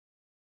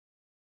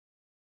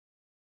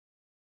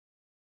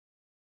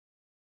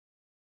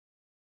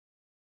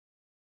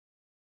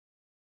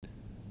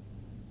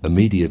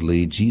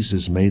Immediately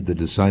Jesus made the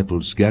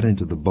disciples get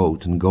into the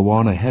boat and go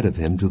on ahead of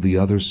him to the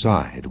other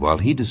side, while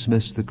he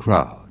dismissed the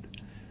crowd.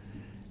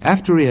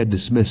 After he had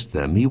dismissed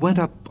them, he went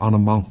up on a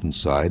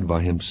mountainside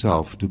by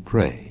himself to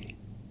pray.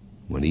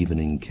 When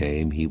evening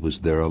came, he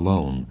was there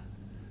alone.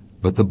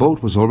 But the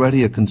boat was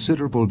already a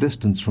considerable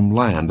distance from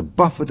land,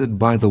 buffeted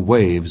by the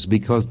waves,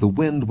 because the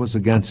wind was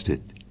against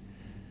it.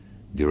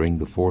 During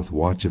the fourth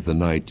watch of the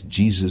night,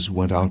 Jesus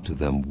went out to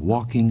them,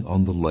 walking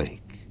on the lake.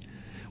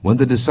 When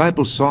the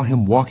disciples saw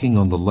him walking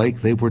on the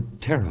lake, they were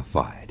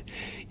terrified.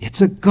 "It's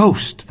a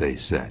ghost," they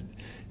said,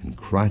 and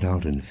cried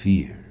out in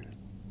fear.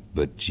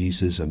 But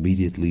Jesus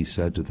immediately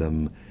said to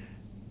them,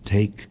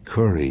 "Take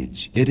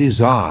courage, it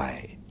is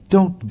I.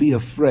 Don't be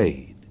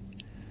afraid."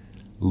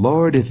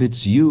 "Lord, if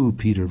it's you,"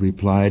 Peter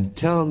replied,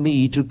 "tell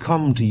me to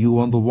come to you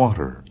on the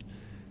water."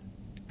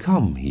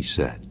 "Come," he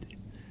said.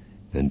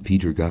 Then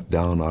Peter got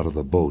down out of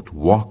the boat,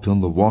 walked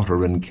on the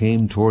water, and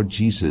came toward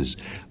Jesus.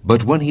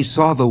 But when he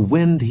saw the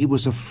wind, he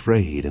was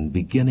afraid, and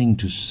beginning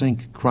to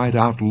sink, cried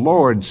out,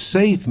 "Lord,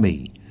 save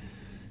me!"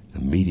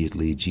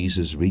 Immediately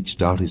Jesus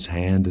reached out his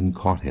hand and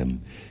caught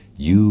him.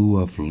 "You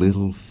of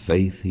little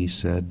faith," he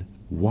said,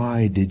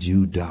 "why did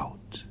you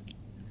doubt?"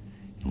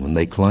 And when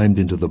they climbed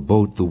into the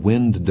boat, the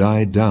wind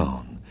died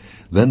down.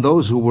 Then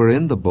those who were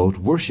in the boat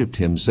worshipped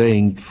him,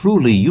 saying,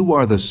 "Truly you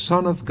are the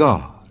Son of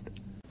God."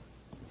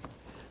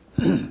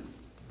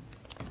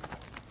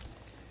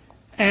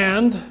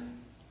 And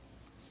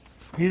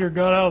Peter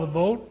got out of the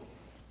boat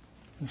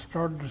and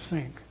started to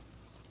sink.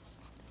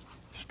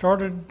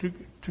 Started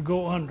to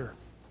go under.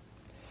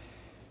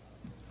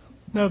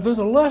 Now, there's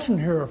a lesson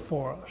here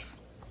for us,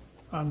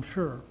 I'm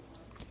sure.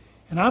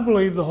 And I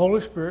believe the Holy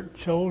Spirit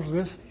chose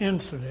this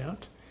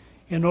incident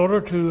in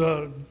order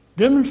to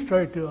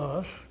demonstrate to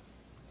us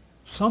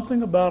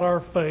something about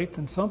our faith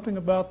and something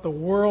about the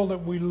world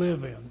that we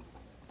live in.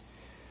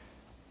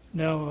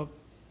 Now,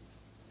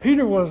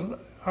 Peter was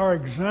our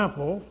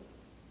example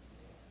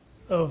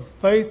of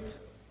faith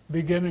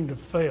beginning to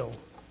fail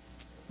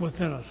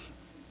within us.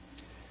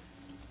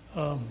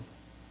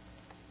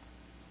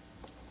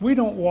 We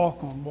don't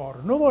walk on water.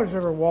 Nobody's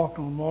ever walked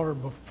on water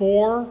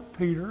before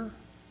Peter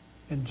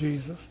and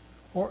Jesus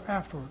or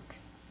afterwards.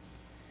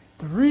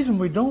 The reason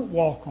we don't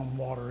walk on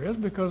water is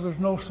because there's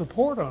no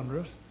support under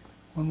us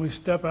when we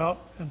step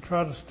out and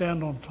try to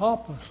stand on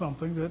top of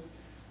something that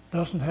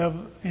doesn't have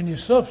any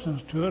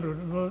substance to it,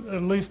 or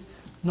at least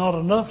not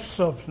enough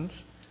substance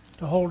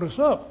to hold us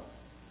up.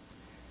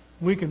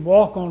 We can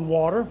walk on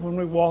water when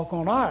we walk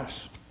on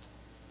ice.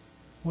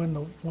 When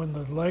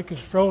the lake is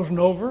frozen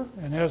over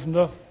and has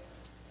enough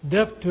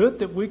depth to it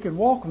that we can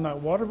walk on that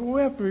water, but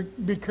we have to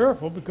be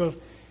careful, because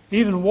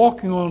even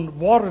walking on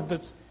water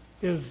that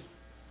is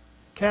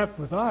capped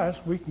with ice,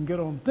 we can get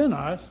on thin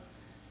ice,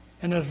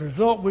 and as a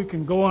result we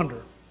can go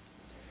under.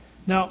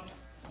 Now,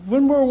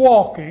 when we're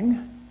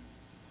walking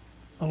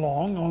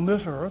along on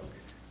this earth,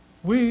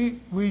 we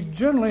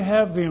generally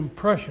have the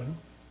impression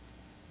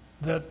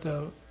that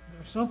there's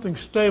something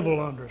stable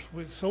under us.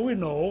 So we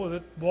know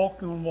that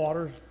walking on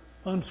water is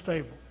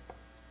unstable.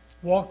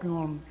 Walking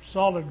on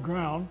solid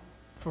ground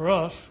for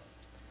us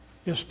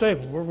is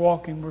stable.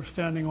 We're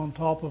standing on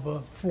top of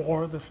a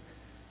floor that's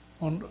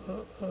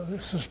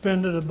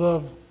suspended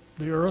above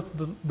the earth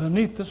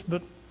beneath us,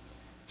 but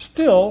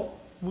still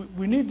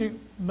we need to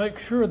make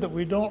sure that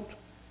we don't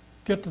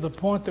get to the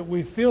point that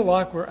we feel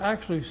like we're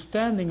actually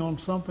standing on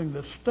something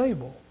that's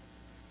stable,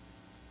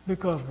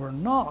 because we're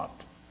not,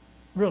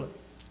 really.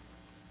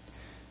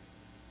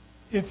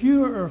 If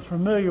you are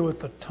familiar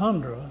with the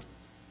tundra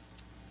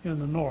in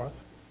the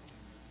north,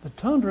 the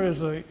tundra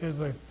is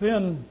a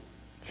thin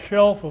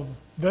shelf of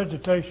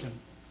vegetation,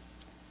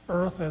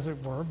 earth as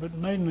it were, but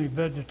mainly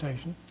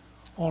vegetation,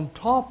 on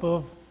top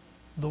of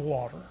the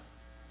water.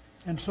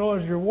 And so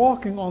as you're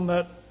walking on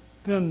that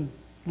thin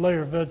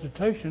layer of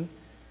vegetation,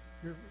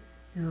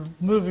 you're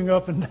moving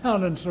up and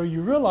down, and so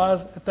you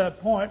realize at that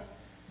point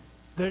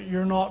that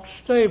you're not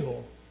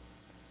stable.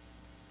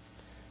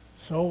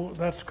 So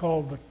that's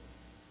called the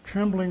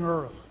trembling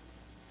earth.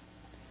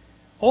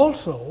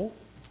 Also,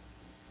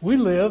 we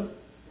live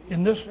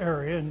in this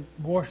area in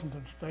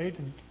Washington State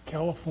and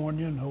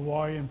California and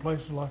Hawaii and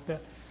places like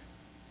that.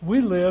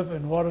 We live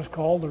in what is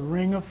called the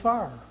Ring of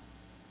Fire.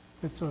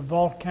 It's a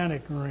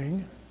volcanic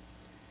ring.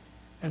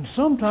 And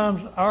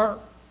sometimes our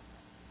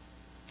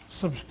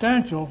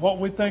substantial, what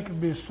we think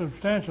would be a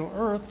substantial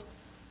earth,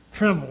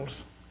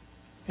 trembles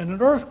in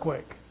an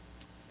earthquake.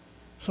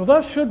 So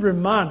that should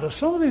remind us,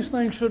 some of these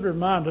things should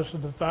remind us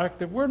of the fact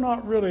that we're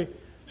not really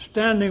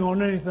standing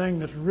on anything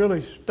that's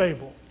really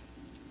stable,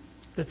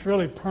 that's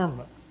really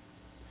permanent.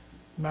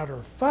 Matter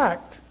of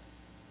fact,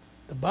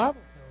 the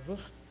Bible tells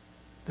us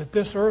that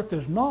this earth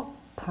is not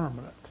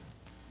permanent.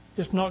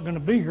 It's not going to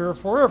be here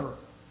forever.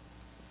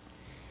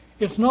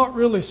 It's not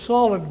really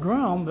solid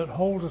ground that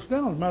holds us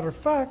down. As a matter of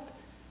fact,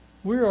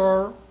 we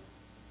are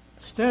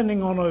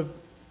standing on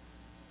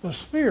a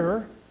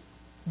sphere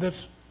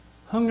that's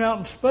hung out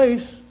in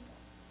space,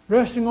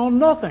 resting on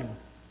nothing.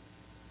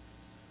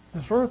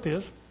 This earth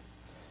is.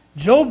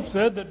 Job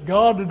said that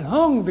God had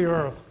hung the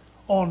earth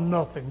on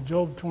nothing.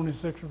 Job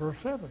 26, verse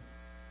 7.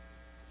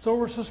 So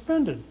we're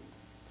suspended.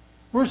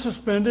 We're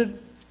suspended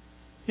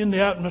in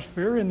the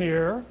atmosphere, in the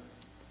air,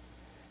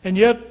 and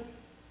yet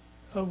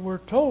we're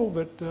told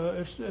that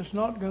it's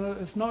not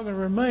going to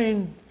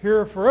remain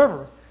here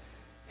forever.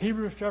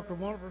 Hebrews chapter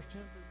 1, verse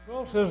 10 through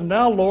 12 says,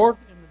 "Now, Lord,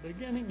 in the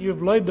beginning you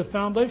have laid the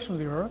foundation of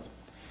the earth,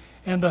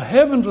 and the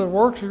heavens are the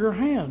works of your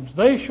hands.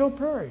 They shall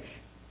perish,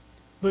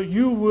 but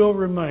you will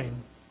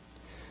remain.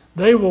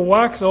 They will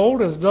wax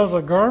old as does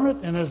a garment,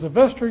 and as a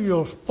vesture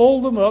you'll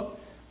fold them up.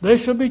 They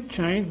shall be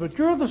changed, but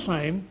you're the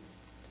same,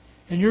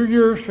 and your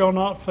years shall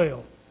not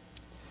fail."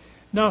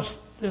 Now,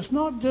 it's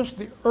not just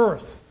the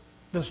earth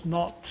that's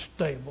not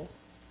stable.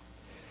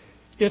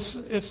 It's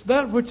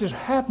that which is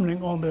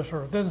happening on this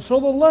earth. And so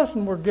the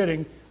lesson we're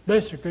getting,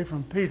 basically,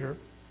 from Peter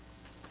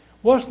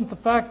wasn't the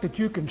fact that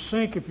you can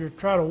sink if you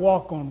try to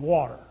walk on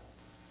water.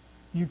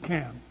 You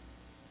can.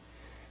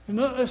 And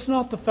it's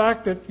not the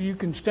fact that you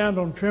can stand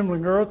on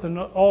trembling earth and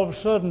all of a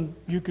sudden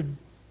you could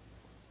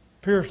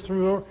pierce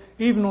through, or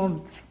even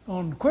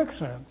on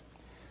quicksand.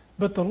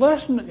 But the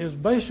lesson is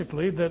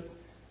basically that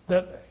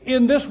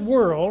in this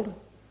world,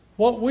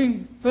 what we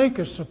think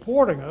is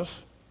supporting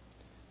us,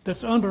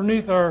 that's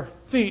underneath our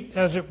feet,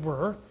 as it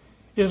were,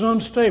 is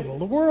unstable.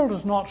 The world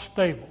is not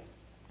stable.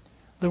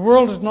 The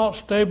world is not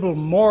stable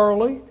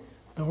morally.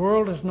 The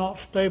world is not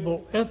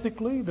stable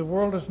ethically. The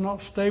world is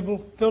not stable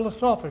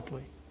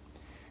philosophically.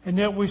 And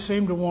yet we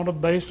seem to want to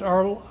base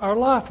our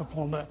life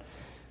upon that.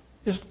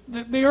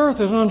 The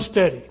earth is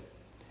unsteady.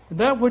 And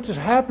that which is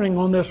happening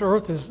on this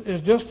earth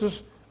is just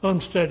as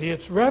unsteady.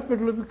 It's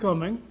rapidly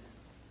becoming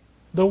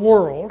the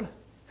world,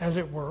 as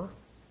it were,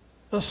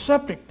 a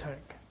septic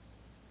tank.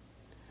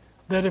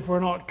 That if we're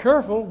not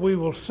careful, we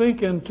will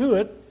sink into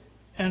it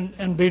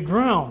and be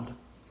drowned.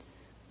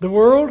 The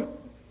world,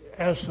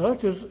 as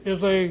such,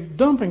 is a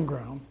dumping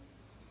ground.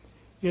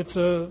 It's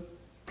a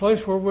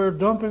place where we're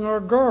dumping our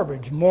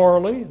garbage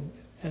morally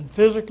and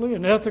physically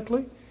and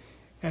ethically.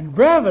 And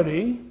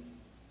gravity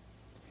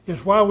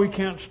is why we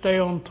can't stay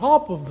on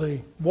top of the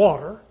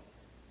water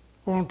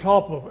or on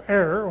top of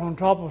air or on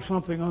top of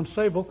something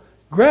unstable.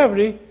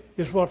 Gravity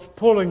is what's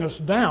pulling us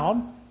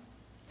down,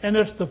 and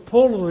it's the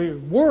pull of the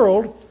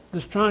world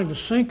that's trying to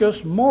sink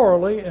us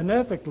morally and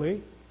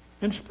ethically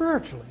and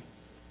spiritually.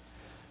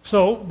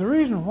 So the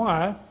reason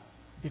why,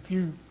 if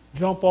you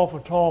jump off a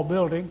tall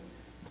building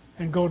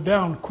and go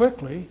down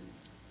quickly,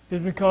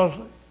 is because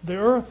the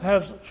earth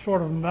has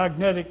sort of a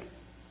magnetic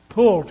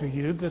pull to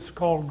you that's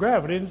called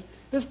gravity.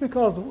 It's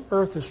because the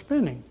earth is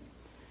spinning.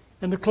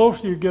 And the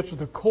closer you get to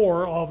the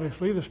core,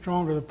 obviously, the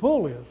stronger the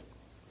pull is.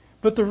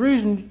 But the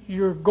reason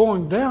you're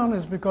going down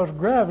is because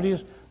gravity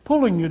is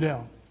pulling you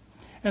down.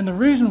 And the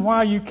reason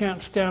why you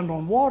can't stand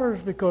on water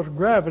is because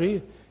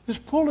gravity is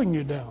pulling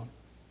you down.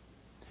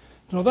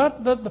 So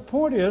that the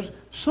point is,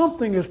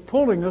 something is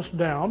pulling us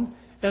down,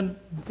 and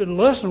the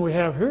lesson we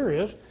have here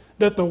is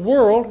that the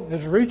world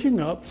is reaching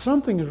up,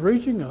 something is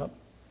reaching up,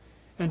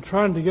 and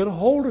trying to get a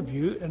hold of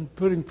you and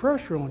putting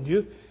pressure on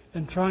you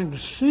and trying to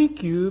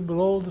sink you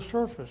below the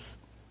surface.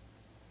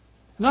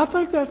 And I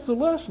think that's the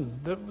lesson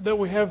that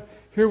we have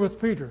here with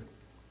Peter.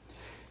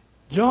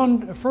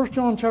 1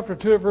 John chapter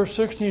 2 at verse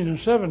 16 and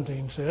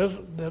 17 says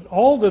that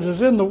all that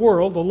is in the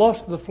world, the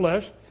lust of the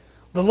flesh,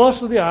 the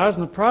lust of the eyes,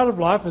 and the pride of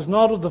life is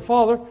not of the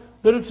Father,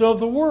 but it's of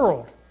the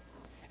world.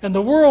 And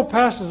the world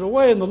passes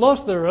away and the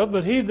lust thereof,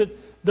 but he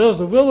that does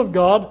the will of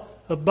God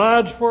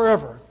abides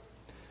forever.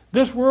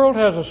 This world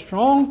has a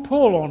strong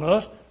pull on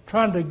us,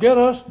 trying to get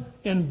us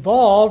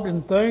involved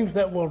in things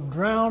that will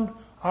drown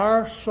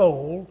our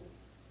soul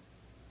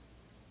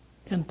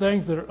in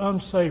things that are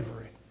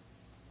unsavory,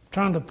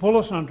 trying to pull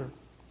us under.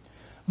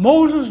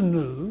 Moses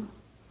knew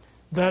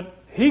that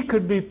he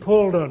could be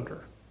pulled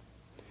under.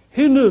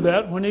 He knew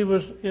that when he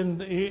was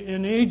in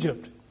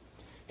Egypt.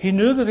 He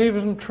knew that he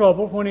was in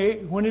trouble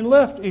when he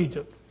left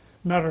Egypt.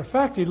 Matter of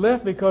fact, he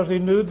left because he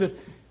knew that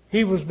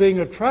he was being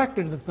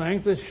attracted to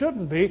things that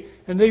shouldn't be,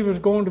 and he was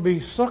going to be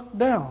sucked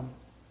down.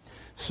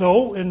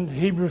 So, in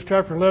Hebrews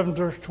chapter 11,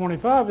 verse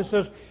 25, it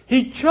says,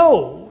 he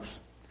chose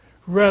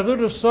rather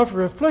to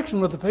suffer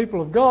affliction with the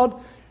people of God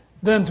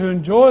than to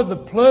enjoy the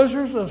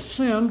pleasures of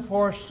sin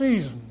for a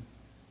season.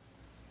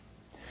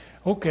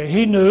 Okay,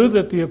 he knew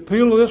that the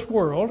appeal of this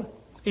world,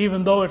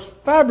 even though it's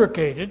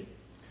fabricated,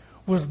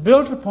 was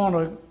built upon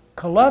a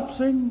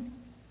collapsing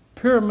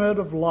pyramid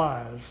of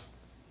lies.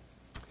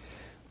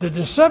 The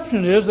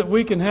deception is that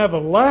we can have a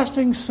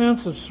lasting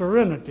sense of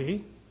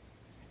serenity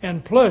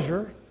and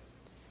pleasure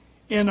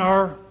in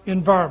our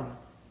environment.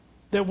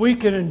 That we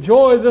can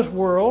enjoy this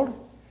world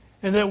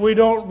and that we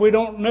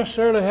don't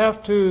necessarily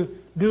have to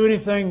do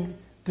anything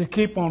to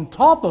keep on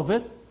top of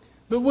it,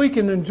 but we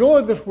can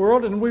enjoy this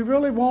world and we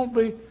really won't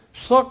be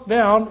sucked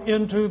down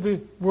into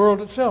the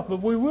world itself,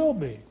 but we will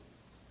be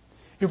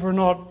if we're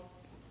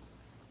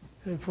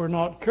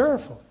not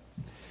careful.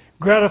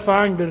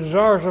 Gratifying the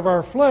desires of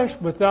our flesh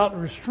without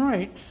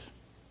restraints,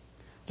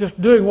 just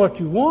doing what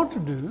you want to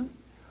do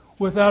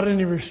without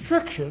any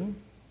restriction,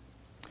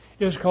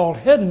 is called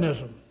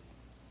hedonism.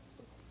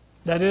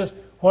 That is,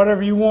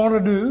 Whatever you want to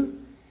do,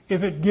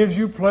 if it gives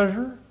you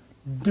pleasure,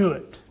 do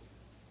it.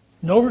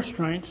 No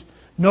restraints,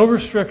 no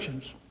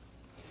restrictions.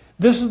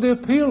 This is the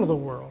appeal of the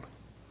world.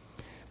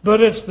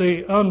 But it's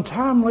the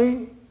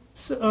untimely,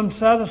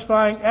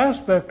 unsatisfying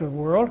aspect of the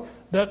world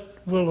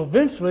that will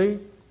eventually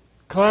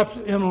collapse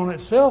in on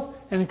itself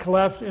and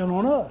collapse in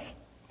on us.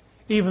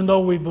 Even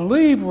though we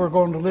believe we're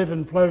going to live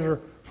in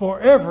pleasure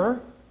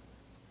forever,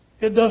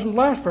 it doesn't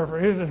last forever.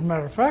 As a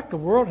matter of fact, the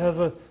world has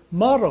a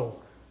motto: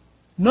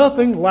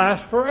 nothing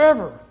lasts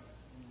forever.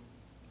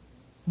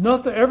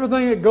 Nothing,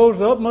 everything that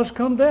goes up must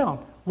come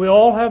down. We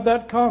all have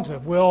that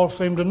concept. We all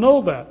seem to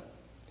know that.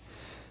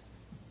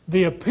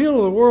 The appeal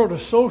of the world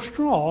is so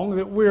strong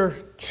that we're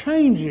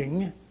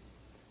changing,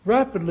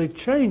 rapidly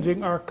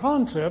changing our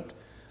concept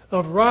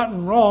of right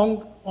and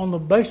wrong on the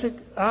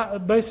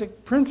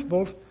basic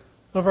principles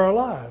of our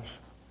lives.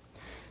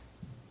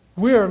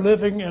 We are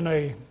living in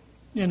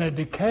a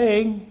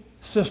decaying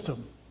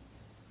system.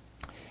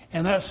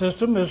 And that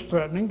system is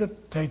threatening to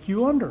take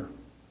you under,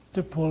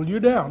 to pull you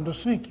down, to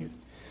sink you.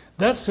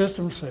 That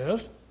system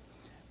says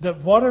that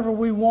whatever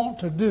we want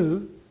to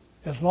do,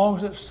 as long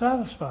as it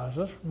satisfies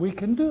us, we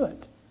can do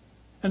it.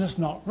 And it's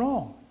not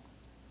wrong.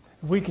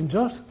 We can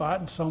justify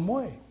it in some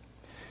way.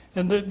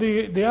 And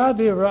the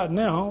idea right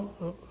now,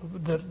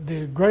 that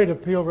the great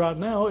appeal right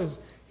now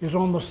is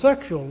on the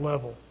sexual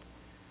level.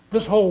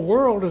 This whole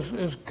world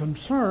is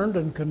concerned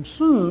and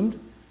consumed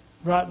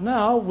right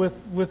now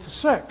with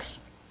sex.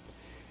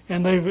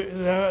 And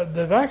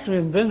they've actually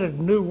invented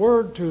a new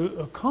word to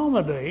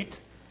accommodate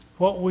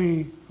what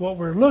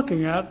we're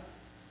looking at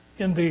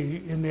in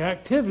the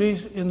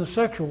activities in the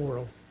sexual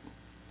world.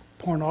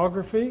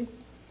 Pornography,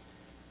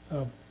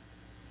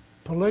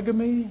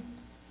 polygamy,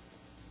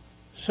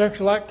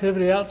 sexual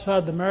activity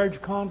outside the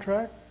marriage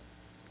contract,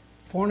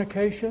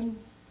 fornication,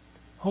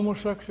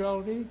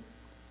 homosexuality,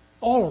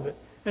 all of it.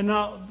 And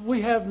now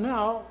we have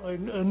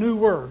a new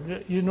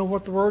word. You know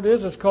what the word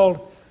is? It's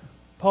called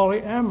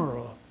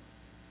polyamory.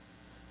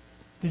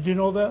 Did you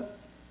know that?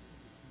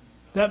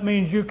 That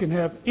means you can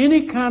have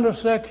any kind of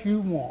sex you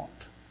want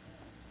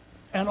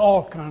and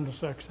all kinds of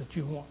sex that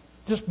you want.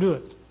 Just do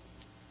it.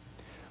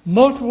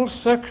 Multiple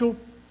sexual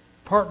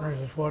partners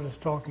is what it's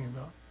talking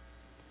about.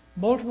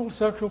 Multiple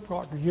sexual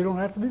partners. You don't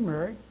have to be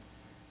married.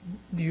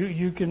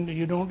 You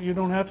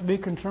don't have to be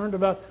concerned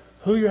about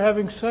who you're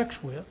having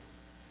sex with.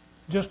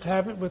 Just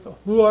have it with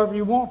whoever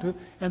you want to.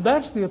 And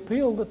that's the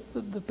appeal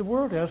that the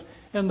world has.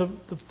 And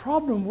the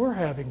problem we're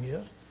having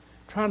is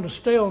trying to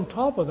stay on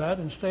top of that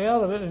and stay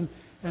out of it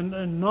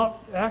and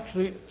not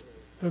actually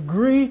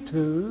agree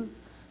to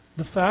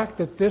the fact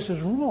that this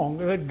is wrong,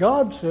 that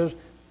God says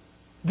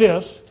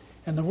this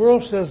and the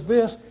world says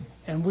this,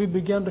 and we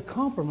begin to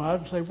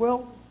compromise and say,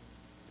 well,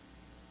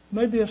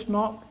 maybe it's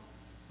not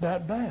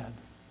that bad.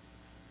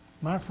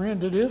 My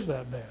friend, it is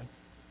that bad.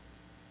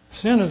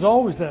 Sin is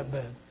always that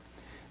bad.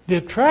 The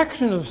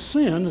attraction of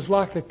sin is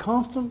like the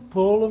constant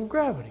pull of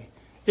gravity.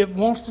 It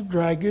wants to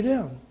drag you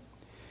down.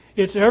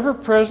 It's ever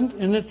present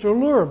in its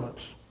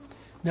allurements.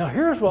 Now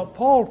here's what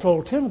Paul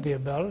told Timothy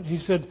about it. He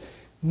said,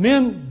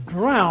 men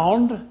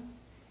drowned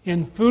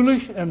in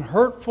foolish and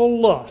hurtful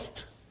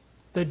lust.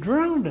 They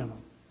drowned in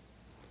them.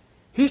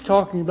 He's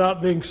talking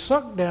about being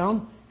sucked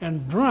down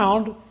and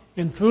drowned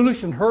in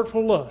foolish and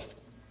hurtful lust.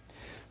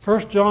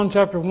 1 John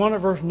chapter 1 at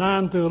verse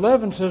 9 through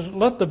 11 says,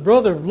 let the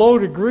brother of low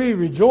degree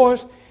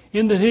rejoice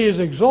in that he is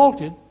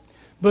exalted,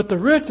 but the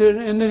rich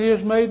in that he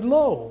is made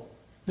low.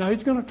 Now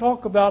he's going to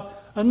talk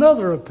about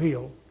another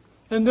appeal.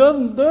 And the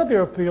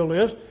other appeal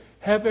is,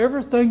 have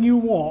everything you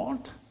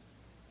want,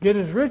 get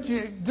as rich,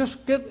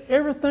 just get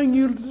everything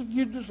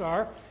you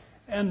desire,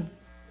 and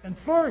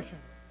flourish it,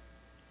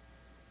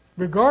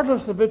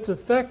 regardless of its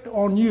effect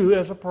on you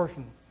as a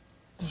person.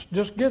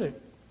 Just get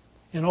it.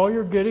 In all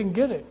you're getting,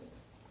 get it.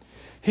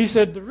 He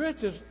said the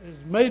rich is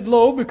made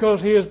low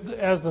because he is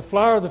as the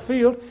flower of the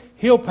field,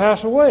 he'll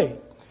pass away.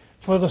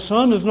 For the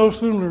sun is no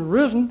sooner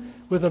risen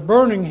with a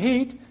burning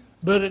heat,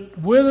 but it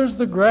withers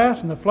the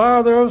grass, and the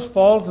flower thereof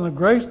falls, and the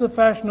grace of the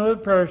fashion of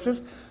it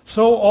perishes.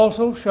 So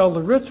also shall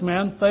the rich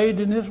man fade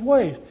in his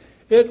ways.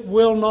 It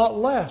will not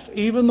last.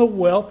 Even the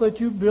wealth that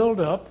you build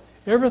up,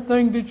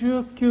 everything that you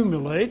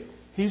accumulate,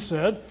 he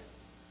said,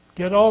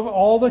 get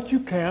all that you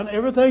can,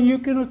 everything you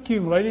can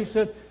accumulate, he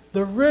said,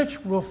 the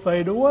rich will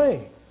fade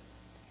away.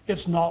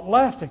 It's not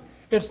lasting.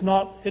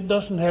 It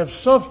doesn't have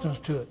substance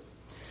to it.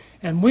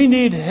 And we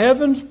need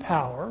heaven's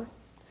power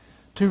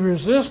to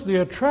resist the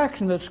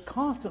attraction that's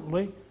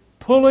constantly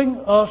pulling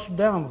us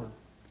downward,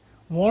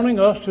 wanting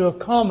us to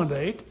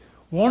accommodate,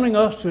 wanting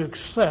us to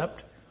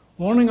accept,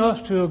 wanting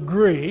us to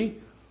agree,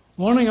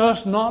 wanting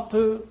us not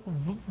to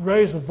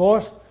raise a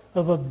voice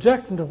of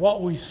objection to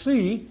what we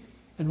see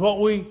and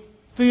what we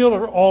feel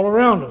are all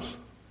around us.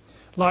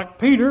 Like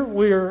Peter,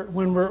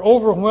 when we're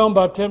overwhelmed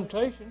by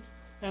temptation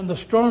and the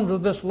storms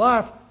of this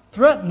life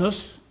threaten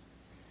us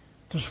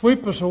to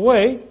sweep us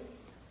away,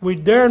 we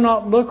dare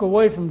not look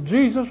away from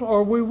Jesus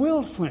or we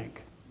will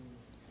sink.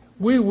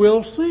 We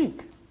will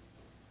sink.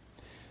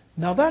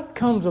 Now that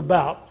comes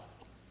about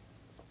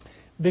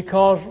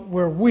because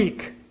we're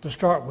weak. to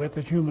start with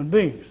as human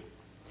beings.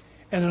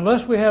 And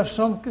unless we have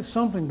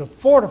something to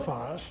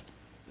fortify us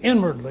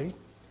inwardly,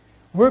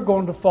 we're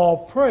going to fall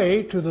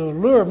prey to the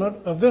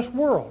allurement of this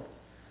world,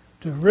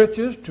 to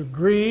riches, to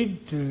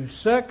greed, to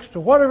sex, to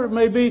whatever it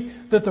may be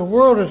that the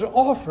world is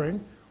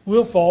offering.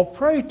 We'll fall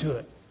prey to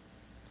it.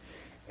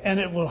 And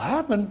it will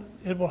happen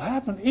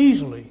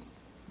easily.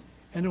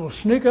 And it will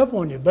sneak up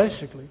on you,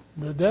 basically.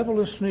 The devil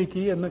is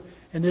sneaky, and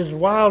his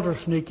wiles are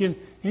sneaky. And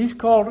he's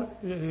called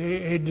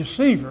a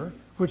deceiver,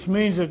 which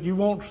means that you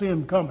won't see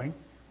him coming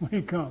when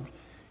he comes.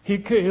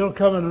 He'll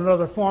come in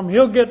another form.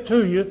 He'll get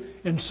to you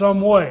in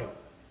some way.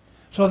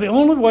 So the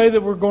only way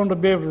that we're going to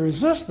be able to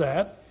resist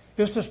that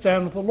is to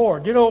stand with the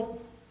Lord. You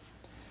know,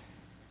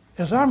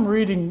 as I'm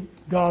reading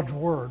God's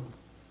Word,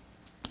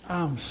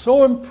 I'm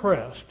so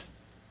impressed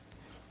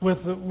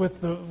with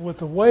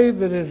the way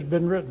that it has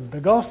been written.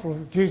 The Gospel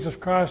of Jesus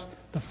Christ,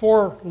 the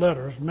 4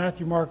 letters,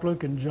 Matthew, Mark,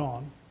 Luke, and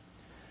John,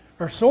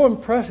 are so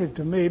impressive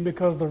to me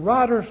because the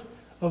writers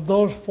of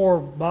those 4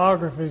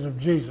 biographies of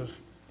Jesus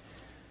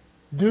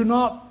do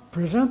not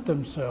present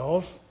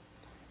themselves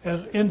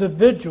as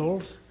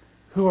individuals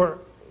who are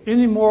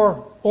any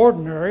more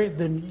ordinary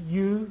than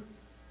you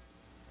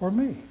or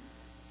me.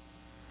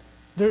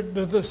 They're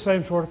the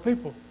same sort of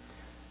people.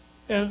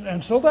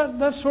 And so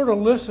that sort of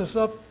lifts us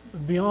up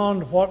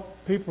beyond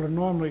what people are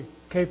normally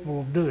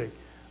capable of doing.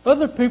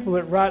 Other people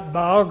that write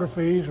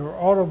biographies or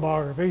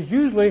autobiographies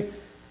usually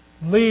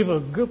leave a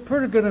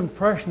pretty good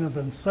impression of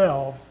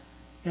themselves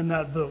in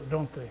that book,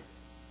 don't they?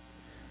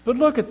 But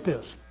look at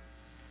this.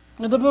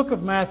 In the book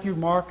of Matthew,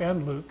 Mark,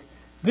 and Luke,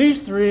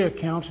 these 3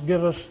 accounts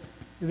give us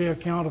the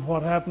account of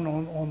what happened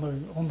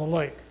on the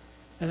lake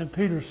and in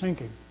Peter's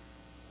sinking.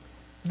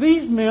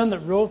 These men that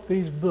wrote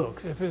these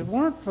books, if it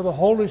weren't for the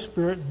Holy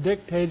Spirit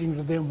dictating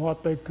to them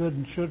what they could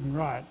and shouldn't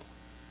write,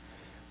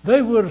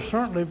 they would have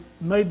certainly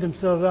made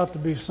themselves out to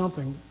be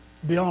something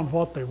beyond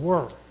what they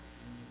were.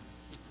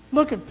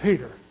 Look at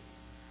Peter.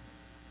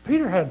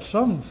 Peter had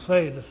some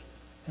say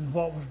in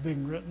what was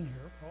being written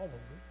here, probably.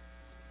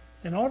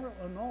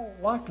 In all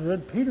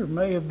likelihood, Peter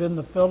may have been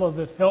the fellow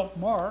that helped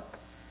Mark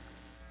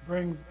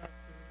bring back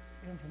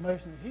the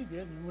information that he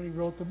did when he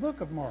wrote the book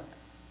of Mark.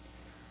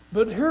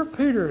 But here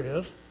Peter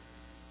is,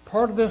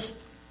 part of this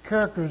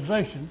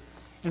characterization,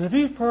 and if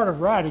he's part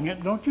of writing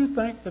it, don't you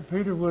think that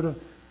Peter would have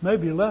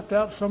maybe left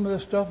out some of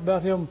this stuff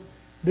about him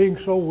being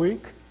so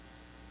weak?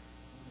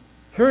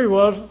 Here he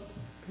was.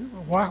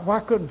 Why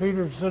couldn't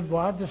Peter have said,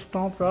 well, I just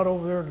stomped right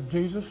over there to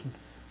Jesus and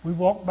we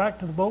walked back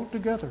to the boat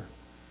together?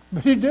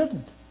 But he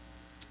didn't.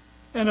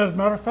 And as a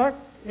matter of fact,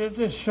 it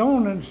is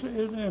shown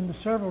in the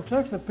several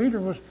texts that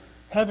Peter was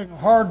having a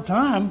hard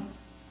time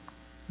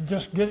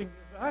just getting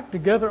his act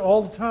together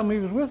all the time he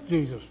was with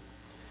Jesus.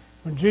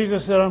 When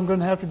Jesus said, I'm going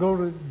to have to go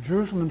to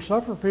Jerusalem and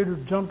suffer, Peter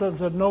jumped up and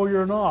said, no,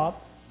 you're not.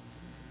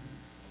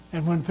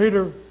 And when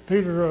Peter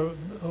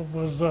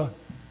was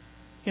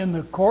in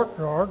the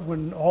courtyard,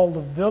 when all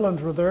the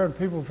villains were there and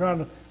people were trying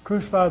to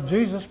crucify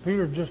Jesus,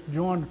 Peter just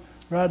joined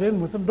right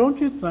in with them.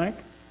 Don't you think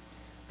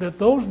that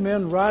those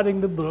men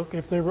writing the book,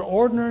 if they were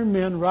ordinary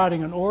men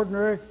writing an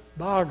ordinary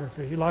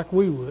biography like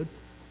we would,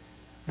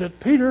 that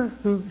Peter,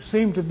 who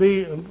seemed to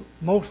be in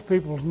most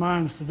people's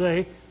minds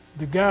today,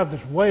 the guy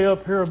that's way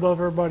up here above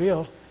everybody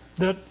else,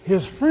 that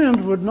his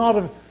friends would not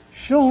have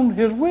shown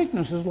his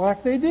weaknesses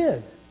like they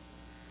did.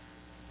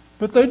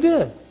 But they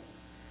did.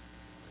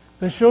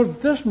 They showed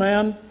that this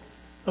man,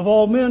 of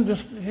all men,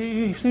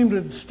 he seemed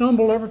to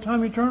stumble every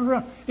time he turned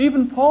around.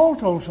 Even Paul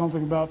told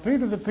something about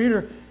Peter, that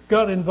Peter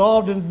got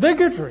involved in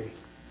bigotry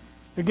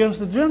against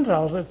the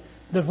Gentiles.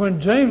 That when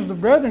James the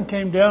brethren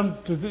came down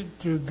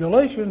to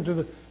Galatia and to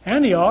the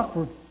Antioch,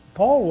 where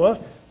Paul was,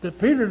 that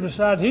Peter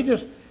decided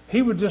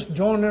he would just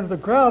join into the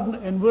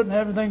crowd and wouldn't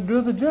have anything to do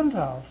with the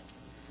Gentiles,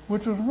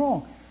 which was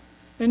wrong.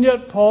 And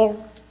yet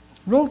Paul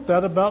wrote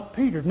that about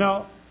Peter.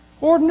 Now,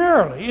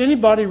 ordinarily,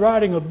 anybody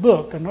writing a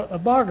book, a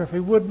biography,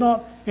 would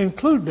not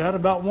include that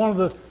about one of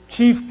the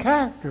chief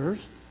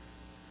characters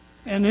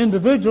and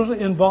individuals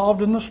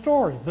involved in the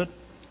story. But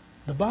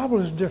the Bible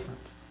is different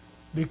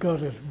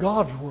because it's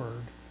God's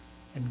Word,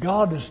 and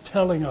God is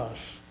telling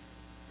us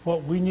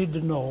what we need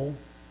to know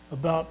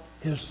about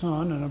His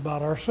Son and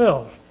about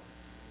ourselves.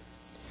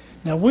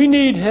 Now, we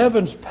need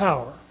heaven's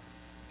power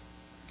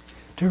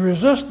to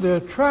resist the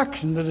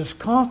attraction that is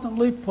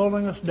constantly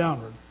pulling us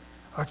downward.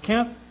 I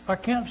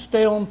can't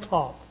stay on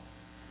top.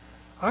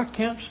 I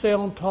can't stay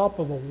on top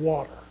of the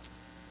water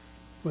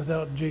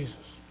without Jesus.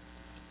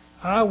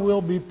 I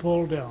will be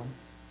pulled down.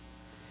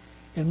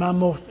 In my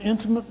most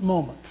intimate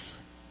moments,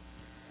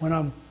 when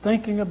I'm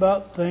thinking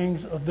about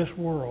things of this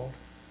world,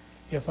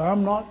 if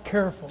I'm not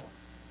careful,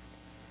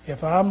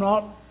 if I'm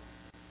not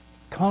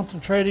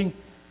concentrating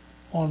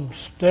on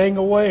staying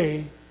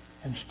away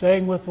and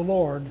staying with the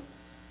Lord,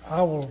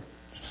 I will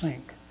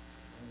sink.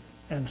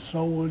 And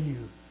so will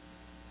you.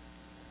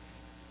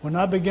 When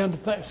I begin to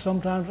think,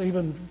 sometimes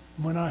even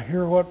when I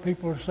hear what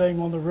people are saying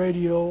on the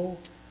radio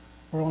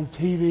or on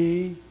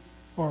TV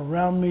or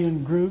around me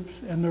in groups,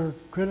 and they're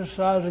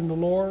criticizing the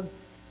Lord,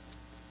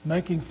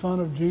 making fun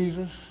of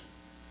Jesus,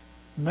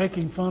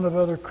 making fun of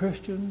other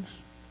Christians,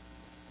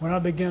 when I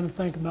begin to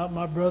think about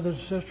my brothers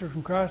and sisters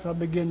in Christ, I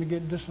begin to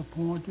get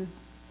disappointed.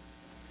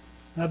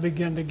 And I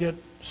begin to get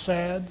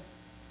sad.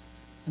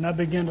 And I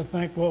begin to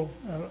think,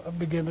 I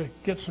begin to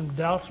get some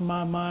doubts in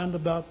my mind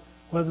about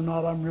whether or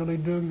not I'm really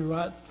doing the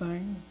right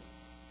thing.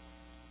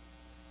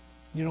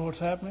 You know what's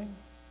happening?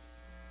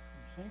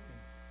 I'm sinking.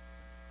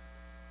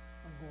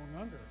 I'm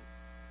going under.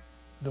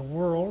 The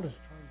world is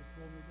trying to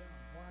pull me down.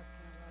 Why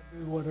can't I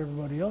do what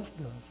everybody else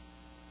does?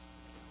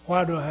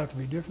 Why do I have to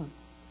be different?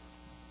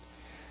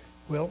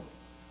 Well,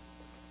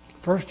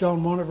 1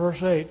 John 1 at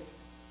verse 8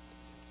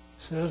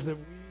 says that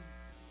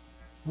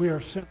we are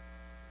sinners.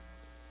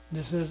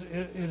 It says,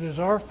 it is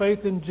our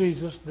faith in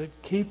Jesus that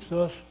keeps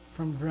us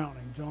from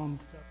drowning. John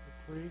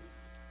chapter 3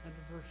 and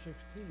verse 16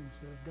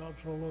 says, God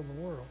so loved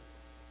the world.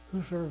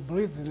 Whosoever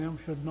believes in him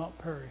should not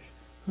perish.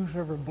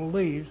 Whosoever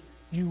believes,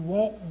 you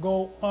won't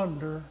go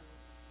under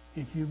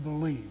if you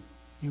believe.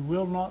 You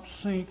will not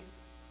sink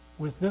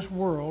with this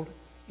world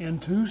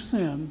into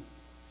sin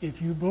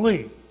if you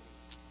believe.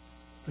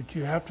 But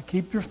you have to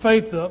keep your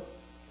faith up.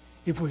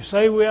 If we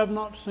say we have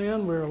not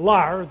sinned, we're a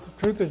liar. The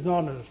truth is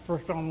not in us,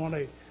 1 John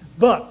 1:8.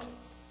 But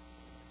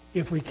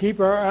if we keep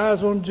our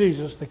eyes on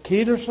Jesus, the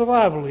key to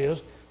survival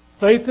is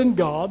faith in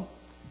God,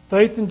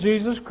 faith in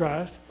Jesus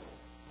Christ,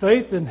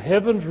 faith in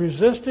heaven's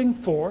resisting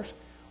force.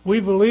 We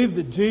believe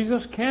that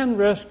Jesus can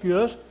rescue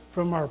us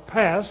from our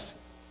past,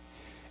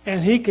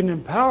 and He can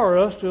empower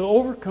us to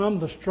overcome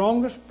the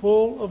strongest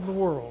pull of the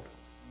world.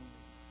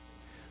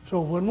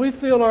 So when we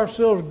feel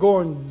ourselves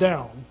going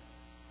down,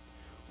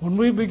 when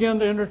we begin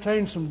to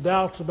entertain some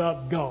doubts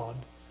about God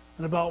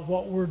and about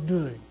what we're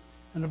doing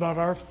and about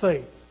our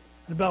faith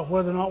and about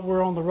whether or not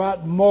we're on the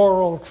right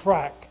moral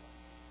track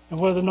and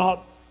whether or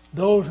not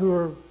those who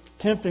are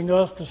tempting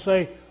us to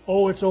say,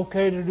 oh, it's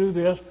okay to do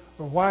this,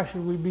 or why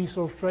should we be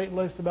so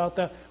straight-laced about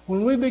that?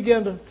 When we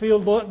begin to feel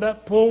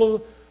that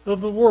pull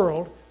of the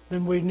world,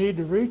 then we need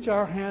to reach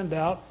our hand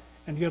out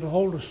and get a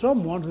hold of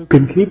someone who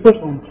can keep us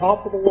on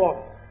top of the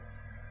water.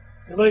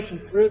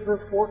 Galatians 3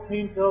 verse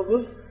 14 tells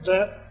us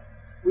that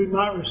we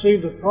might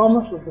receive the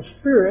promise of the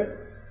Spirit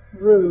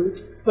through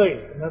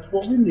faith. And that's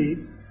what we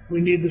need. We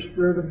need the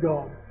Spirit of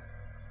God.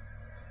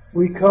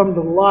 We come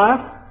to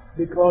life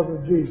because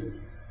of Jesus.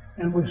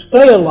 And we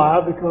stay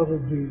alive because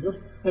of Jesus.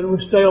 And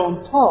we stay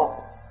on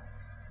top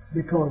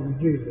because of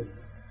Jesus.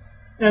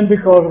 And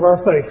because of our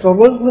faith. So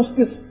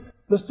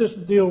let's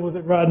just deal with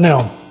it right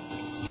now.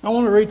 I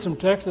want to read some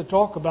texts that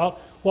talk about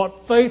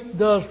what faith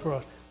does for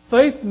us.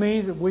 Faith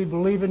means that we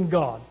believe in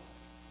God.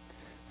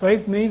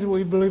 Faith means that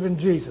we believe in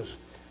Jesus.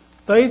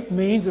 Faith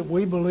means that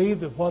we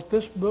believe that what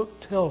this book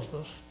tells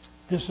us,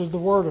 this is the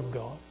Word of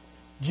God.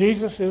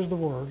 Jesus is the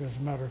Word, as a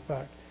matter of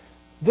fact.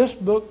 This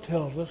book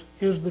tells us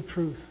is the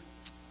truth.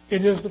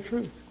 It is the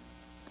truth.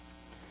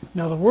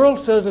 Now the world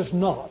says it's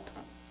not.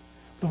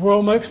 The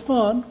world makes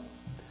fun.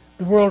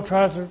 The world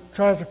tries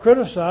to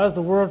criticize.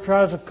 The world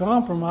tries to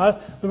compromise.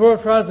 The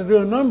world tries to do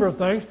a number of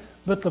things.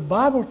 But the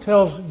Bible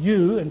tells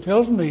you and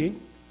tells me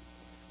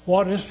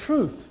what is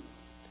truth.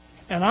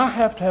 And I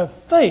have to have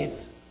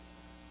faith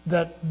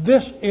that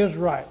this is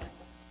right.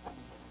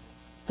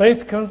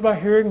 Faith comes by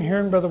hearing,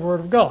 hearing by the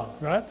Word of God,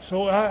 right?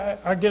 So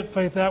I get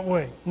faith that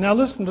way. Now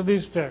listen to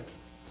these texts.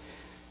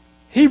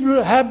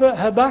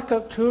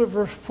 Habakkuk 2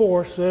 verse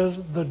 4 says,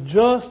 the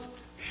just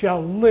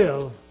shall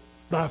live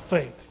by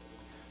faith.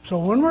 So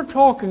when we're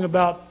talking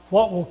about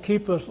what will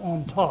keep us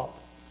on top,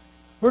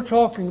 we're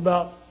talking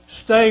about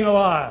staying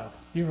alive.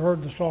 You've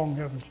heard the song,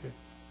 haven't you?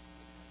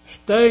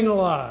 Staying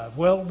alive.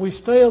 Well, we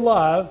stay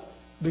alive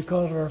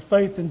because of our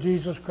faith in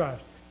Jesus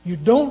Christ. You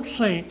don't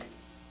sink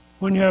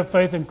when you have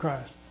faith in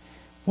Christ.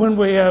 When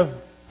we have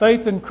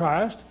faith in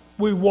Christ,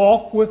 we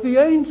walk with the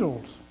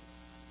angels.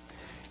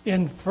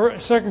 In 2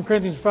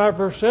 Corinthians 5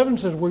 verse 7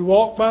 says, we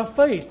walk by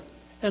faith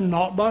and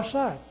not by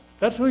sight.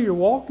 That's who you're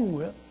walking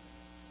with.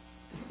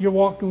 You're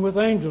walking with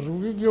angels.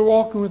 You're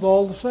walking with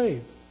all the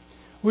saved.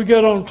 We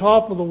get on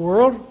top of the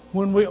world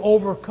when we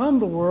overcome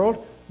the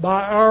world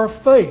by our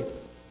faith.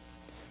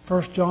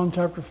 1 John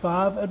chapter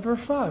 5 at verse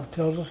 5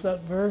 tells us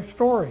that very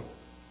story.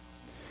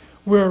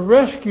 We're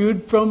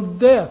rescued from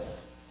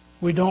death.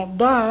 We don't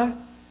die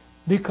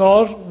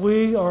because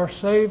we are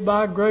saved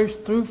by grace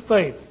through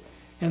faith.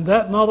 And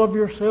that not of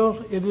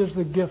yourselves, it is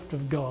the gift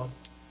of God.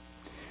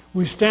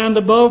 We stand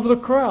above the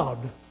crowd.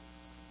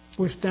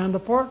 We stand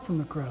apart from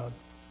the crowd.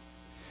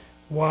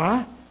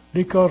 Why?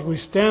 Because we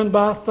stand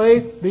by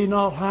faith, be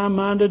not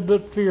high-minded,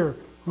 but fear.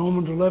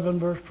 Romans 11,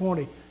 verse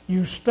 20.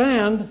 You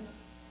stand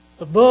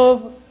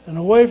above and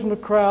away from the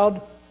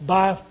crowd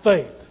by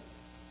faith.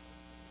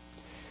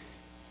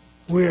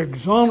 We're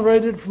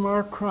exonerated from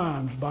our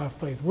crimes by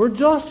faith. We're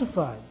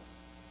justified.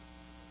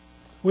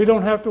 We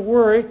don't have to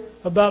worry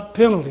about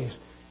penalties,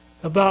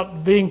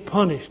 about being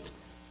punished.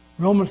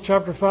 Romans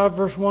chapter 5,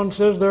 verse 1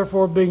 says,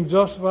 therefore, being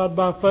justified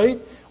by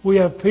faith, we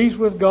have peace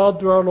with God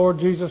through our Lord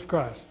Jesus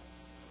Christ.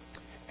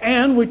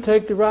 And we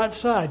take the right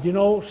side. You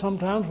know,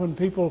 sometimes when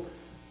people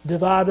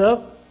divide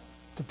up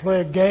to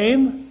play a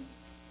game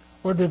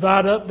or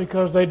divide up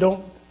because they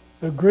don't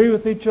agree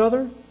with each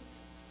other.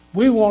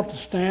 We want to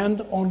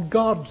stand on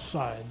God's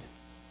side.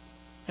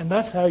 And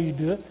that's how you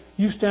do it.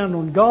 You stand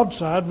on God's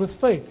side with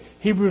faith.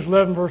 Hebrews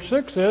 11 verse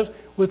 6 says,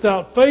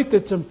 without faith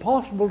it's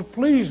impossible to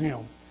please Him.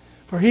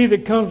 For he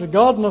that comes to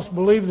God must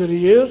believe that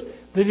He is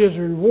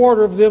a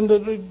rewarder of them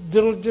that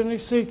diligently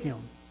seek Him.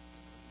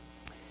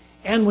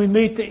 And we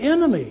meet the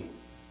enemy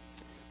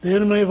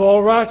of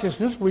all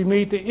righteousness. We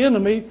meet the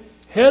enemy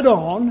head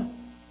on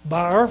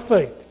by our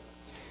faith.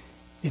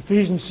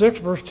 Ephesians 6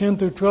 verse 10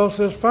 through 12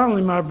 says,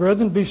 finally, my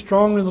brethren, be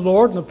strong in the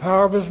Lord and the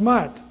power of His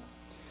might.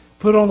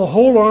 Put on the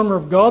whole armor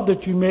of God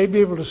that you may be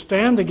able to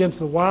stand against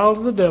the wiles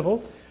of the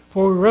devil.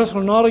 For we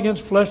wrestle not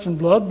against flesh and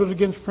blood, but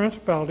against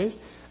principalities,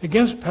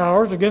 against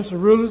powers, against the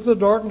rulers of the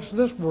darkness of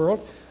this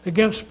world,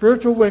 against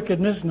spiritual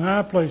wickedness in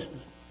high places.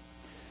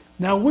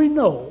 Now we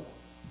know,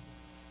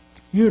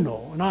 you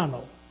know, and I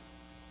know,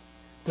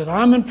 that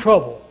I'm in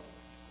trouble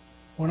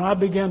when I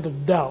begin to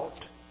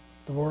doubt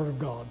the Word of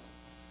God.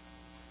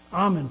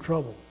 I'm in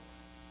trouble.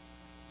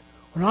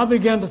 When I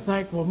begin to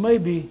think, well,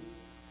 maybe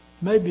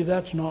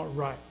that's not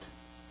right.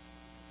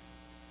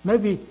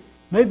 Maybe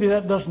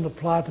that doesn't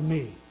apply to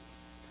me.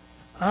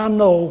 I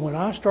know when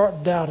I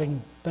start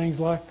doubting things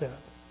like that,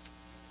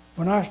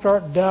 when I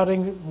start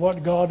doubting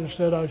what God has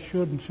said I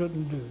should and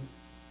shouldn't do,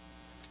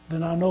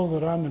 then I know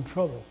that I'm in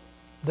trouble,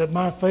 that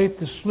my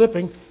faith is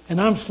slipping and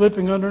I'm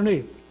slipping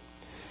underneath.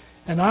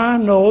 And I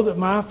know that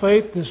my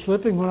faith is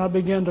slipping when I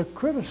begin to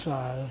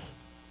criticize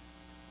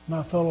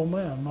my fellow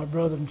man, my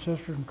brothers and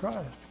sisters in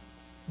Christ.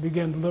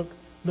 Begin to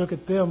look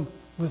at them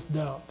with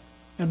doubt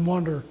and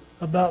wonder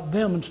about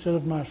them instead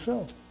of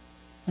myself.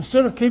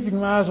 Instead of keeping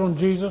my eyes on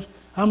Jesus,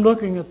 I'm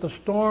looking at the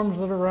storms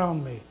that are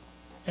around me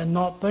and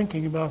not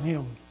thinking about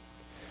Him.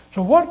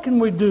 So what can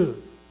we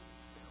do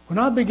when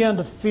I begin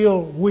to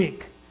feel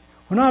weak,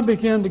 when I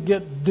begin to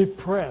get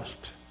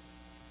depressed,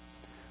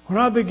 when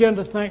I begin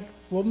to think,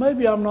 well,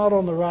 maybe I'm not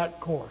on the right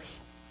course.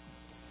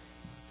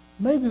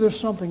 Maybe there's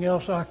something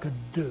else I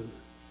could do.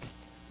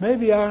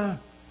 Maybe I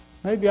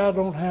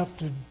don't have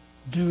to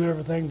do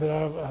everything that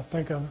I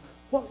think I'm.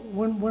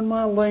 When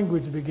my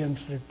language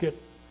begins to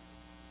get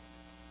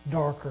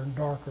darker and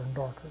darker and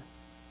darker,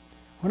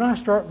 when I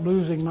start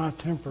losing my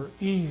temper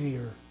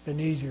easier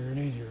and easier and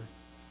easier,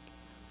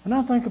 when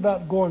I think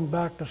about going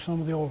back to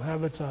some of the old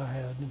habits I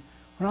had, and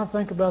when I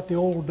think about the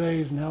old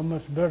days and how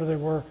much better they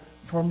were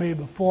for me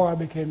before I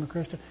became a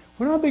Christian,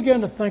 when I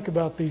begin to think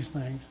about these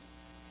things,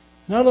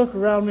 and I look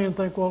around me and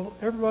think, well,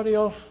 everybody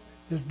else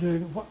is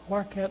doing,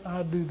 why can't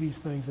I do these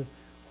things? And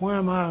why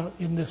am I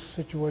in this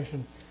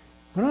situation?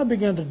 When I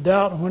begin to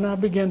doubt and when I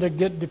begin to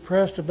get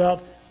depressed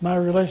about my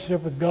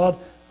relationship with God,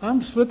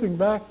 I'm slipping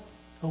back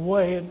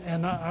away,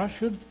 and I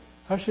should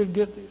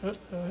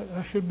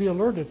be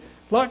alerted.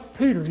 Like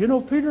Peter. You know,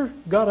 Peter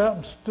got out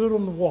and stood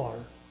on the water.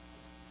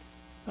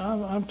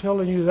 I'm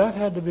telling you, that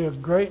had to be a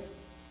great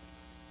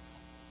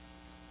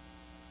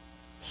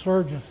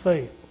surge of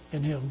faith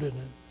in him, didn't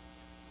it?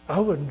 I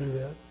wouldn't do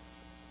that.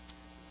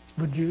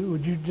 Would you?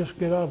 Would you just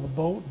get out of a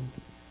boat and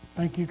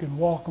think you can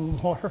walk on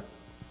water?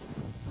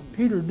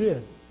 Peter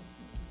did.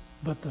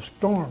 But the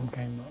storm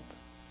came up.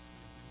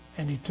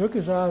 And he took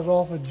his eyes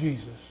off of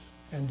Jesus.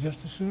 And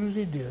just as soon as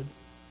he did,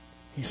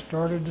 he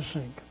started to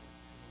sink.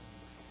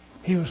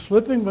 He was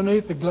slipping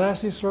beneath the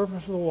glassy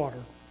surface of the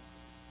water.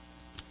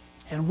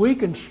 And we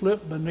can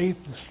slip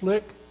beneath the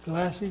slick,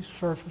 glassy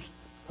surface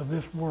of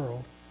this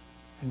world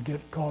and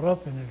get caught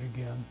up in it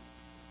again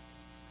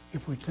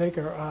if we take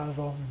our eyes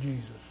off of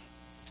Jesus.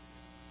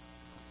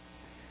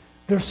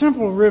 There are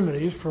simple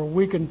remedies for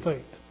weakened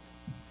faith.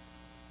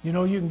 You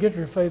know, you can get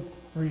your faith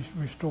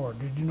restored.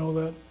 Did you know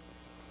that?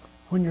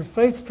 When your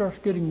faith starts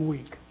getting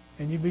weak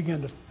and you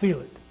begin to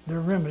feel it, there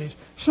are remedies,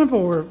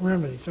 simple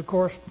remedies. Of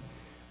course,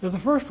 the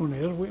first one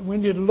is we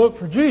need to look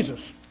for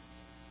Jesus.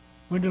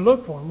 We need to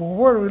look for Him. Well,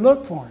 where do we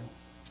look for Him?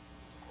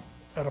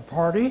 At a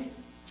party?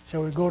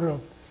 Shall we go to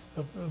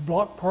a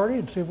block party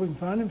and see if we can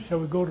find Him? Shall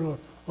we go to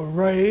a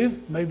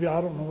rave? Maybe,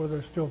 I don't know whether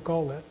it's still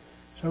called that.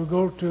 Shall we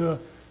go to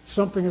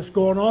something that's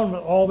going on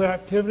with all the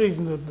activities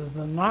and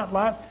the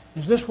nightlife?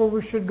 Is this where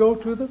we should go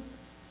to them?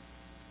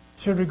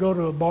 Should we go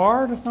to a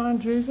bar to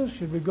find Jesus?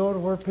 Should we go to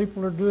where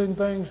people are doing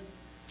things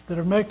that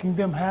are making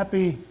them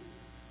happy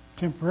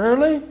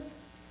temporarily?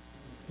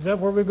 Is that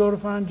where we go to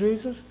find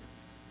Jesus?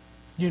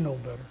 You know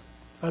better.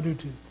 I do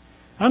too.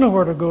 I know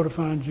where to go to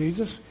find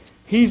Jesus.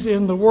 He's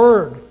in the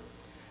Word.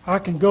 I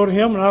can go to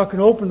Him and I can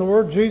open the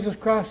Word. Jesus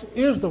Christ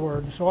is the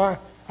Word. So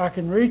I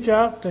can reach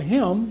out to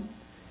Him.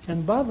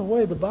 And by the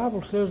way, the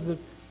Bible says that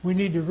we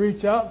need to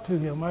reach out to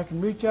Him. I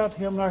can reach out to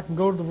Him and I can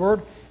go to the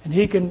Word and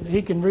He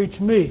can reach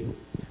me.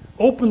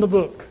 Open the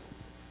book.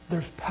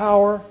 There's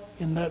power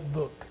in that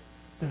book.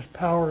 There's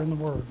power in the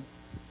Word.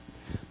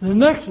 The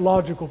next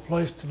logical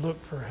place to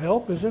look for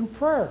help is in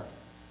prayer.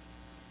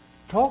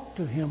 Talk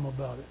to Him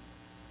about it.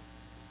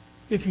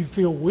 If you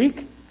feel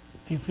weak,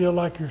 if you feel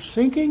like you're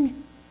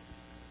sinking,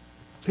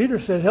 Peter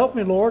said, "Help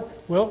me, Lord."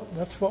 Well,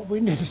 that's what we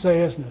need to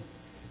say, isn't it?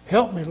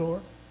 Help me,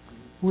 Lord.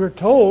 We're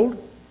told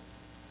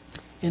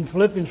in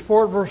Philippians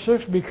 4, verse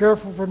 6, be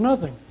careful for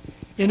nothing.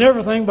 In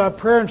everything, by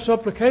prayer and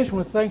supplication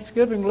with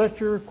thanksgiving, let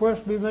your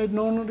requests be made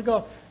known unto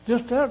God.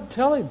 Just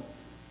tell Him,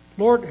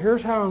 Lord,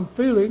 here's how I'm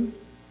feeling.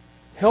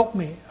 Help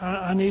me.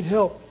 I need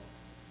help.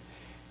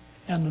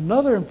 And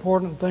another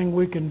important thing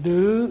we can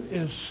do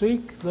is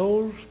seek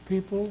those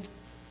people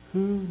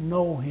who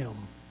know Him.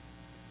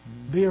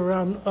 Be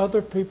around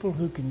other people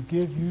who can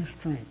give you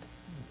strength.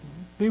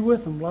 Be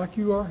with them like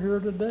you are here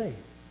today.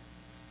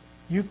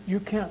 You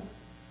can't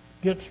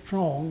get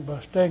strong by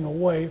staying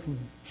away from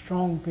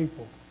strong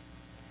people.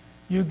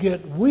 You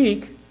get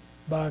weak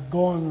by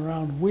going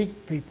around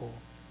weak people.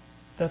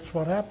 That's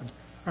what happens.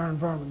 Our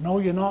environment. No,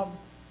 you're not.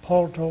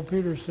 Paul told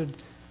Peter, he said,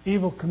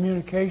 evil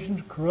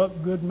communications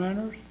corrupt good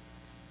manners.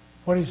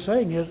 What he's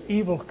saying is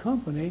evil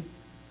company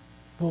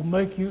will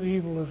make you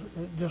evil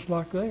just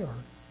like they are.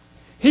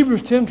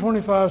 Hebrews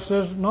 10:25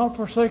 says, not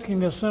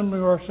forsaking the assembly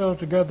of ourselves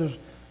together as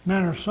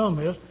manner some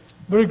is,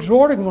 but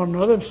exhorting one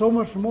another, and so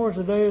much more as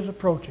the day is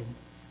approaching.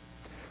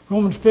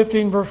 Romans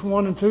 15 verse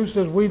 1 and 2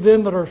 says, we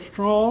then that are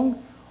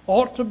strong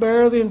ought to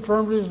bear the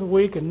infirmities of the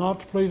weak and not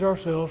to please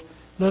ourselves.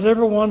 Let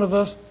every one of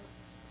us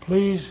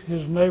please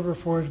his neighbor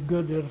for his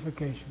good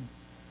edification.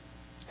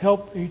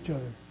 Help each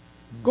other.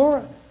 Go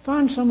around,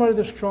 find somebody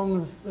that's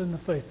strong in the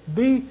faith.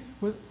 Be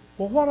with.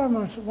 Well,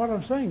 what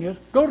I'm saying is,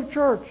 go to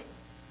church.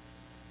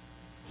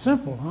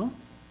 Simple, huh?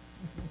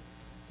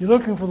 You're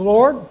looking for the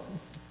Lord?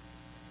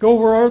 Go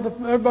where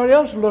everybody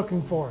else is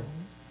looking for it.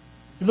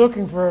 You're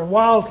looking for a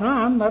wild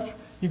time?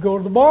 You go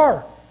to the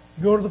bar.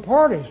 You go to the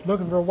parties.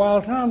 Looking for a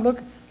wild time?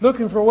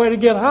 Looking for a way to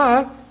get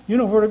high? You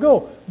know where to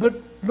go. But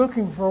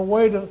looking for a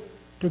way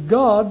to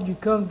God, you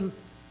come to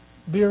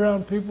be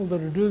around people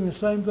that are doing the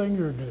same thing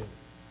you're doing.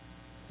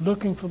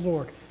 Looking for the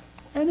Lord.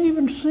 And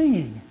even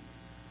singing.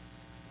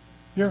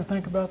 You ever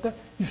think about that?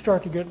 You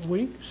start to get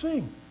weak,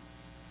 sing.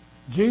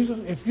 Jesus,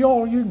 if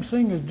all you can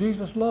sing is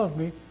Jesus loves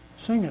me,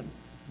 sing it.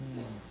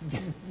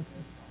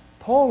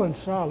 Paul and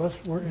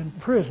Silas were in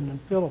prison in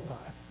Philippi.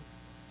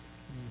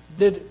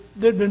 They'd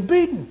been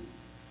beaten.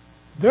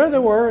 There they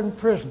were in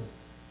prison.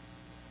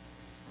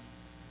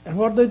 And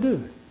what did they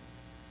do?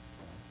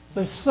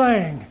 They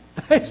sang.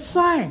 They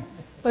sang.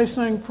 They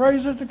sang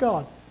praises to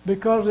God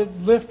because it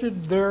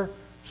lifted their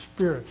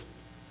spirits.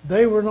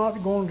 They were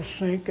not going to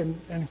sink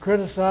and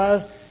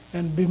criticize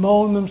and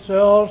bemoan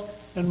themselves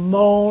and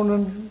moan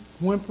and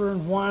whimper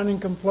and whine and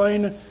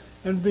complain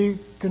and be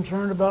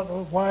concerned about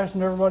why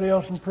isn't everybody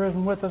else in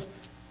prison with us.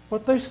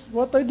 What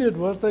they did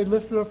was they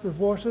lifted up their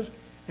voices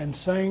and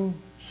sang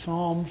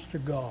psalms to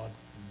God.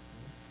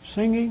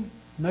 Singing,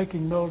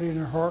 making melody in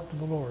their heart to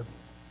the Lord.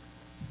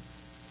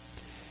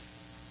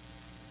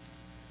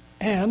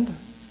 And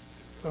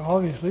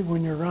obviously,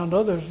 when you're around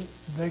others,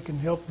 they can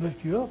help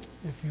lift you up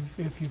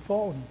if you've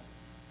fallen.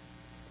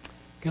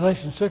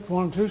 Galatians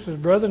 6:1-2 says,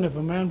 brethren, if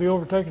a man be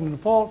overtaken in a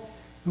fault,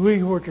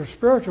 we which are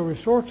spiritual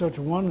restore such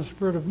a one in the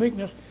spirit of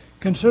meekness,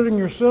 considering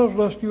yourselves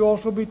lest you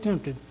also be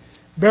tempted.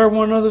 Bear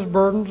one another's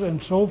burdens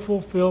and so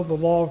fulfill the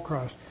law of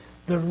Christ.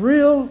 The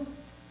real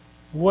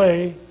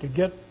way to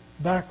get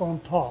back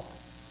on top,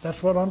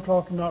 that's what I'm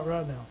talking about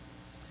right now.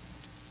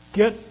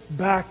 Get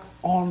back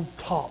on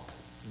top.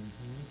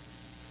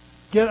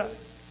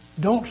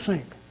 Don't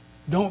sink.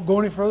 Don't go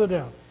any further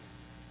down.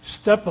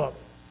 Step up.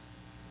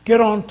 Get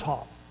on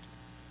top.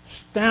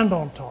 Stand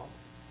on top.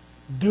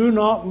 Do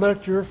not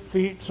let your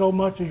feet so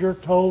much as your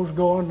toes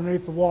go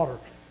underneath the water.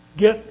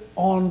 Get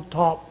on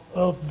top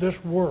of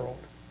this world.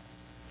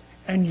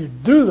 And you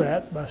do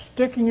that by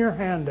sticking your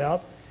hand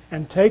out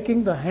and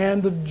taking the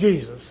hand of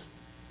Jesus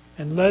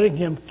and letting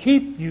Him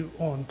keep you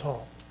on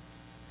top.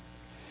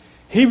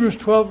 Hebrews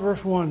 12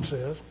 verse 1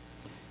 says,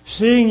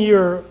 seeing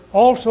you're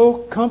also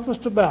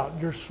compassed about,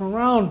 you're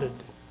surrounded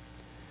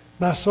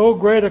by so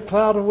great a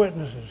cloud of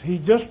witnesses. He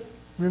just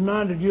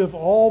reminded you of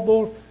all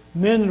those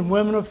men and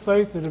women of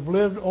faith that have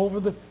lived over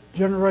the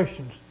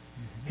generations.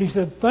 He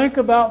said, think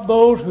about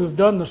those who have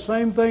done the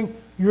same thing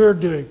you're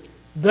doing.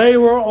 They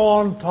were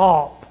on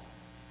top.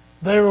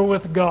 They were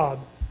with God.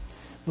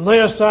 Lay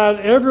aside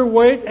every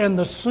weight and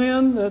the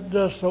sin that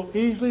does so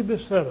easily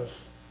beset us.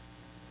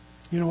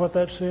 You know what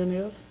that sin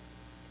is?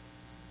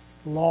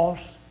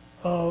 Loss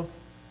of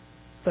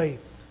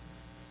faith.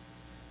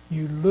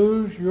 You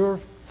lose your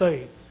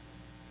faith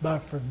by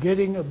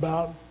forgetting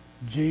about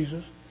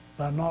Jesus,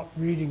 by not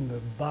reading the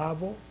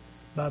Bible,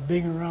 by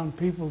being around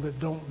people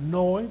that don't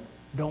know Him,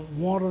 don't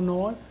want to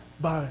know Him,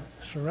 by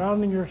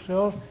surrounding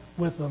yourselves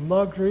with the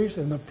luxuries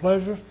and the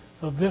pleasures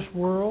of this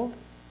world.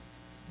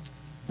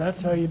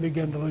 That's how you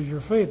begin to lose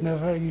your faith, and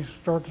that's how you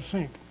start to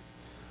sink.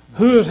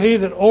 Who is he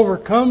that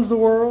overcomes the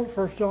world?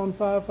 1 John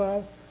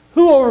 5:5.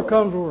 Who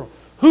overcomes the world?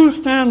 Who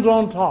stands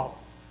on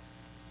top?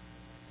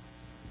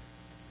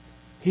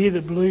 He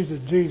that believes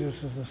that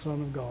Jesus is the Son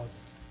of God.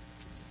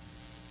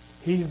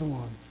 He's the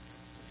one.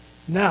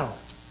 Now,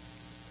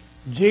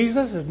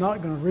 Jesus is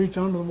not going to reach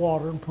under the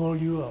water and pull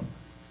you up.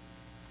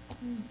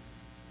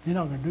 He's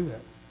not going to do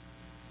that.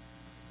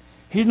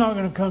 He's not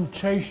going to come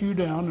chase you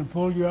down and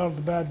pull you out of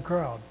the bad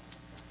crowd.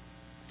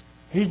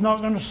 He's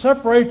not going to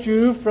separate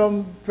you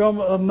from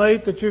a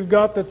mate that you've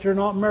got that you're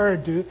not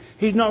married to.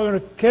 He's not going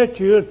to catch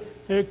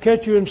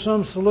you in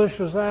some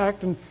salacious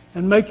act and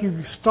make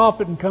you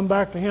stop it and come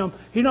back to Him.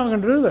 He's not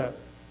going to do that.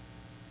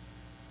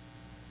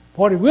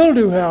 What He will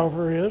do,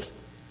 however, is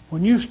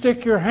when you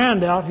stick your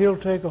hand out, He'll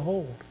take a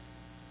hold.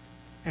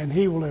 And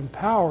He will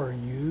empower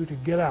you to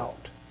get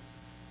out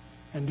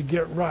and to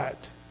get right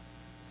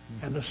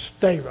and to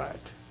stay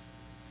right.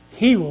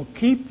 He will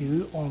keep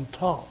you on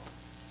top.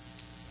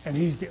 And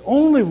He's the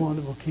only one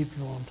that will keep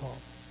you on top.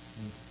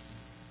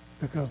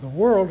 Because the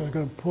world is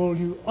going to pull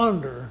you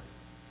under,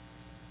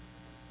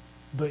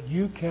 but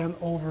you can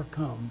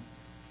overcome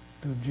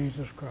through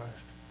Jesus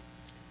Christ.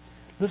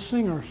 Let's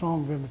sing our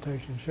song of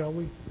invitation, shall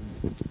we?